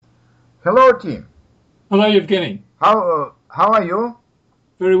Hello, team. Hello, Evgeny. How are you?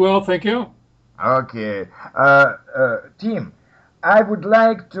 Very well, thank you. Okay, team. I would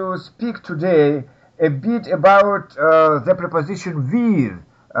like to speak today a bit about the preposition with,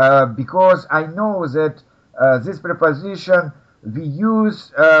 because I know that this preposition we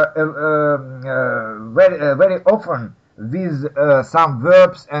use very often with some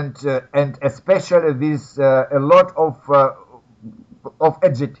verbs and especially with a lot of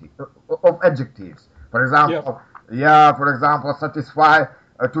adjectives. For Yeah. example, yeah, for example, satisfy,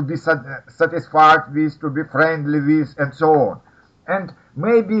 to be satisfied with, to be friendly with, and so on. And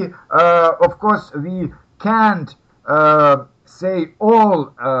maybe, of course, we can't say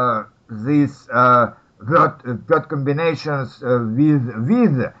all these word combinations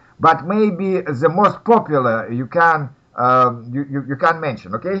with, but maybe the most popular you can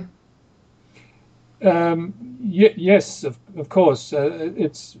mention. Okay. Yes, of course.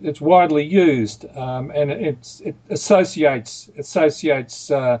 It's widely used, and it associates.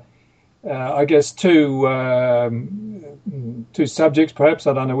 I guess two subjects. Perhaps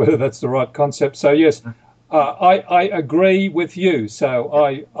I don't know whether that's the right concept. So yes, I agree with you. So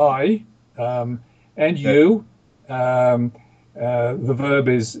and Yeah, you. Um, the verb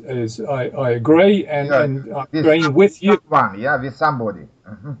is I agree, yeah, and I'm with agreeing with you. someone, yeah, with somebody.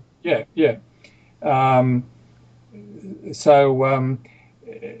 Yeah, yeah. Um, so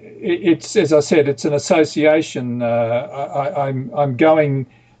it's, as I said, it's an association. I'm going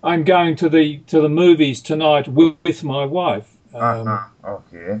to the movies tonight with my wife,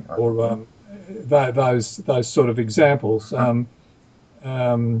 Okay. or those sort of examples. Um,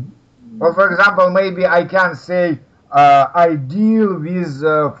 Or for example, maybe I can say I deal with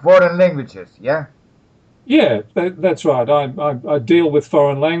foreign languages. Yeah. yeah, that's right. I deal with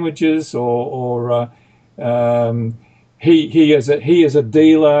foreign languages, or he is a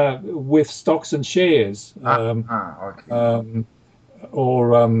dealer with stocks and shares. Okay. Um,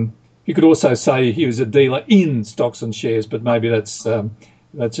 or you could also say he was a dealer in stocks and shares, but maybe that's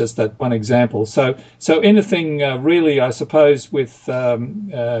just that one example. So anything really, I suppose, with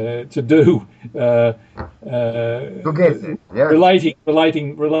to do Together. Yeah. relating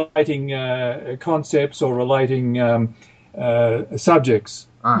concepts or relating subjects.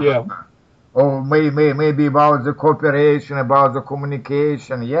 Yeah, Uh-huh. Or maybe about the cooperation, about the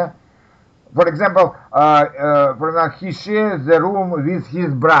communication. Yeah. For example, he shares the room with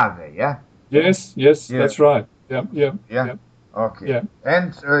his brother. Yeah. yes, Yeah. that's right. Yeah, yeah, Yeah. yeah, Okay. yeah,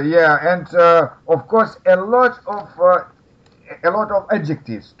 And of course a lot of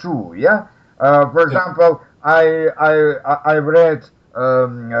adjectives too. Yeah. For yeah. example, I read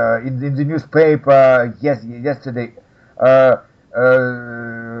in the newspaper yesterday. Uh,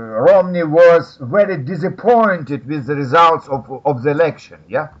 Romney was very disappointed with the results of the election.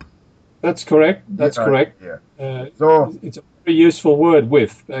 Yeah. That's correct. That's Yeah. correct. Yeah. Uh, So it's a very useful word.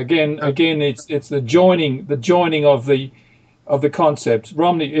 With again, it's the joining of the concepts.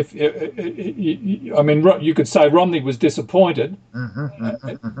 Romney, if I mean, you could say Romney was disappointed. mhm,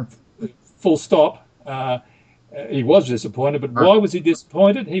 Uh, mhm. Full stop. He was disappointed, but Uh, why was he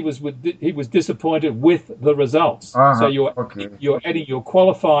disappointed? He was disappointed with the results. So okay. you're adding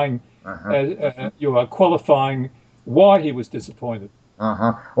Uh-huh. you are qualifying why he was disappointed.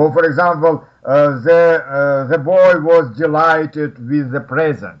 Or for example, the boy was delighted with the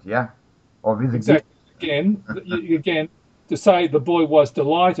present, yeah, or with the gift. Exactly. Again, to say the boy was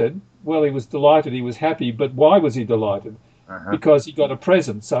delighted, well, he was delighted, he was happy, but why was he delighted? Uh-huh. Because he got a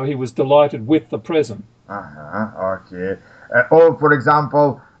present, so he was delighted with the present. Okay. Or for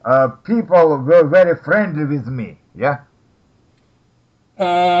example, people were very friendly with me, yeah.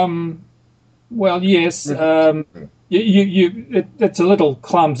 Um, well, yes, Little- it's a little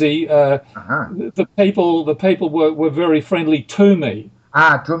clumsy. Uh-huh. The people were very friendly to me.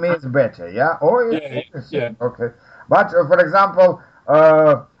 To me it's better, yeah. Oh, Yeah, yes, yeah. okay. But for example,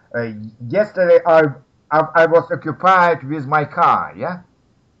 yesterday I was occupied with my car, yeah.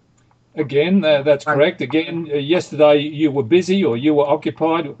 Again, that's Right. correct. Again, yesterday you were busy or you were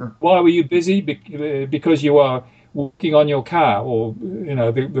occupied. Why were you busy? Because you are working on your car, or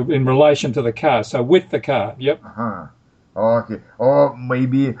in relation to the car. So with the car. Yep, Uh-huh. Okay. Or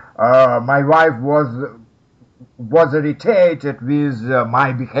maybe my wife was irritated with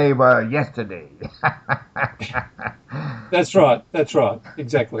my behavior yesterday. that's right. That's right.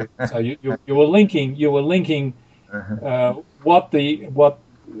 Exactly. So you were linking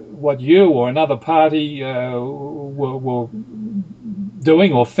what you or another party were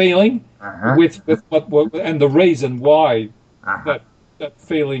doing or feeling Uh-huh. with what and the reason why Uh-huh. that that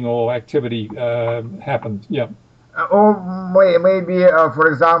feeling or activity happened. Yeah. Or maybe, for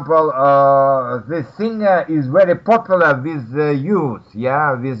example, the singer is very popular with the youth,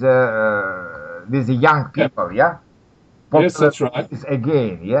 yeah, with the young Yeah. people, yeah. Yes, Popular that's right. is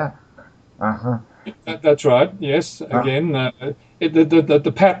again, yeah. Uh-huh. That's right. Yes. Uh, Again,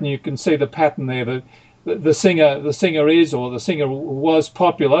 the pattern, you can see the pattern there. The singer is, or the singer was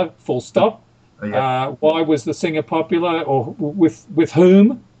popular. Full stop. yeah. Why was the singer popular, or with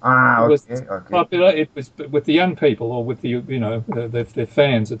whom was Okay, okay. popular? It was with the young people, or with their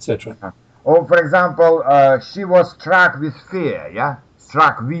fans, etc. Or, for example, she was struck with fear, yeah.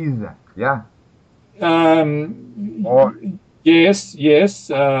 Struck with, yeah. Or Yes, yes,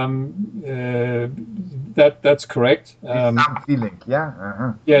 that's correct. with some feeling,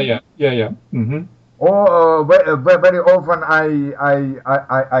 yeah. Yeah, yeah, yeah, yeah. Or very often I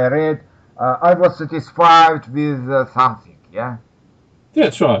read I was satisfied with something. Yeah.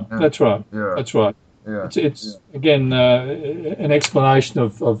 That's right. Yeah. That's right. Yeah. That's right. Yeah. It's again an explanation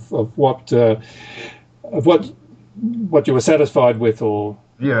of what you were satisfied with, or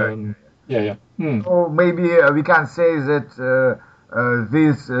Yeah. yeah, yeah. So maybe we can say that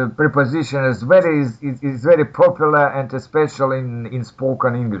this preposition is very popular and especially in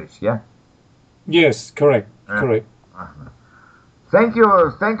spoken English. Yeah. Yes, correct, Uh, correct. Thank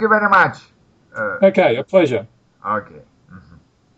you very much. Uh, Okay, a pleasure. okay.